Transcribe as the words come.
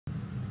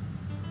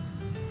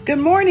Good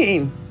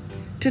morning.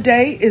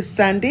 Today is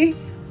Sunday,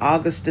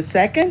 August the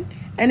 2nd,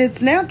 and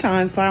it's now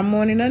time for our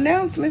morning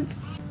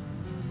announcements.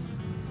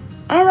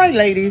 All right,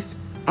 ladies,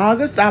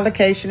 August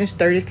allocation is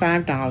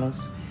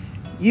 $35.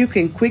 You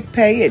can quick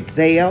pay at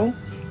Zelle,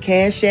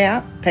 Cash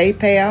App,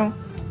 PayPal,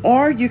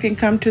 or you can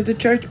come to the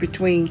church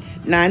between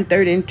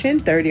 9:30 and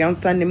 10:30 on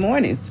Sunday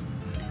mornings.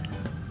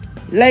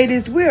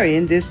 Ladies, we're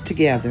in this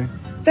together.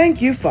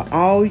 Thank you for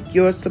all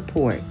your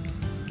support.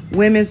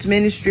 Women's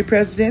Ministry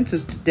President,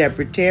 Sister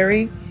Deborah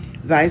Terry.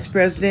 Vice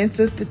President,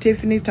 Sister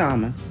Tiffany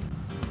Thomas.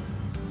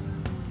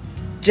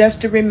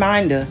 Just a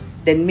reminder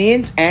that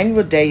Men's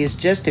Annual Day is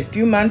just a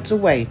few months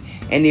away,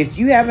 and if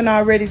you haven't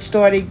already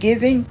started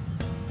giving,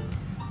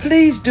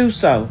 please do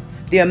so.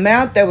 The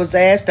amount that was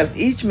asked of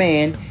each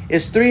man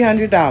is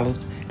 $300.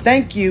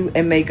 Thank you,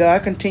 and may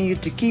God continue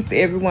to keep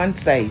everyone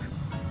safe.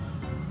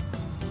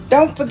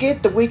 Don't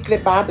forget the weekly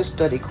Bible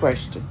study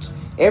questions,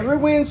 every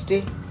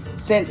Wednesday,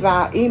 sent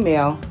via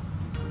email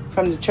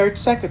from the church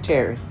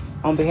secretary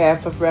on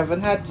behalf of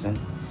Reverend Hudson.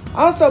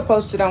 Also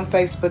posted on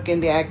Facebook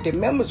in the Active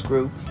Members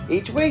Group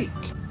each week.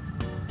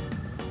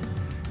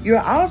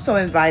 You're also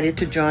invited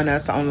to join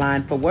us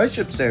online for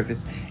worship service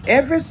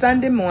every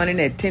Sunday morning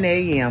at 10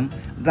 a.m.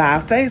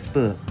 via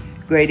Facebook.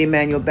 Great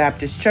Emmanuel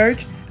Baptist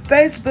Church,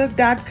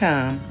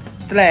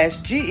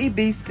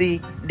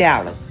 Facebook.com/GEBC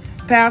Dallas.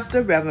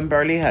 Pastor Reverend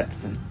Burley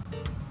Hudson.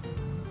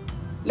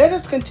 Let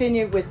us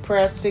continue with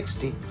Prayer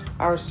 60,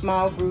 our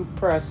small group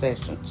prayer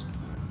sessions.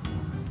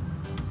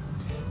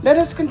 Let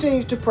us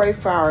continue to pray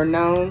for our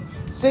known,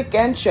 sick,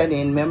 and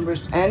shut-in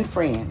members and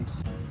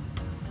friends.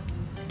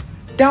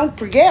 Don't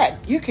forget,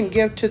 you can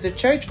give to the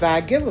church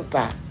via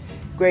Gebc.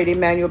 Great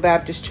Emmanuel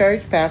Baptist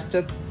Church,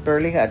 Pastor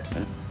Burley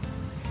Hudson.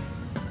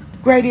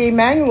 Great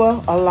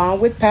Emmanuel, along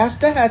with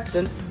Pastor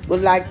Hudson,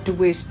 would like to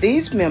wish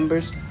these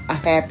members a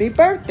happy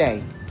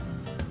birthday.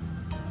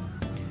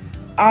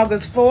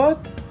 August 4th,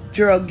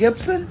 Gerald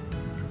Gibson.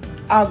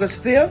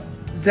 August 5th,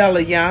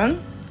 Zella Young.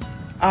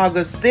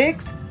 August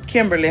 6th,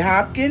 Kimberly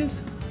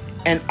Hopkins,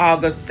 and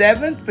August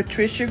 7th,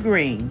 Patricia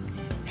Green.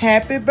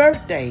 Happy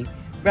birthday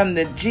from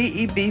the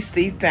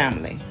GEBC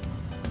family.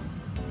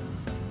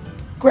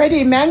 Great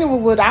Emmanuel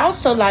would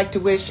also like to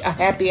wish a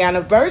happy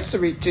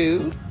anniversary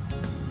to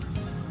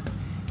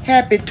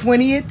Happy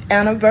 20th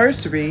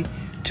anniversary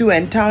to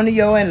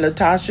Antonio and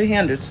Latasha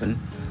Henderson,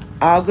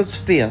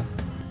 August 5th.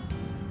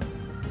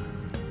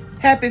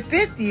 Happy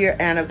 5th year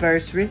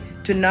anniversary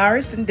to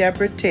Norris and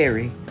Deborah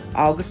Terry,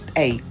 August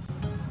 8th.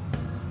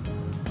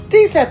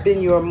 These have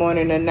been your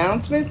morning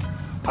announcements.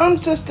 I'm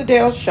Sister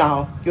Dale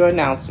Shaw, your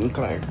announcement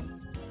clerk.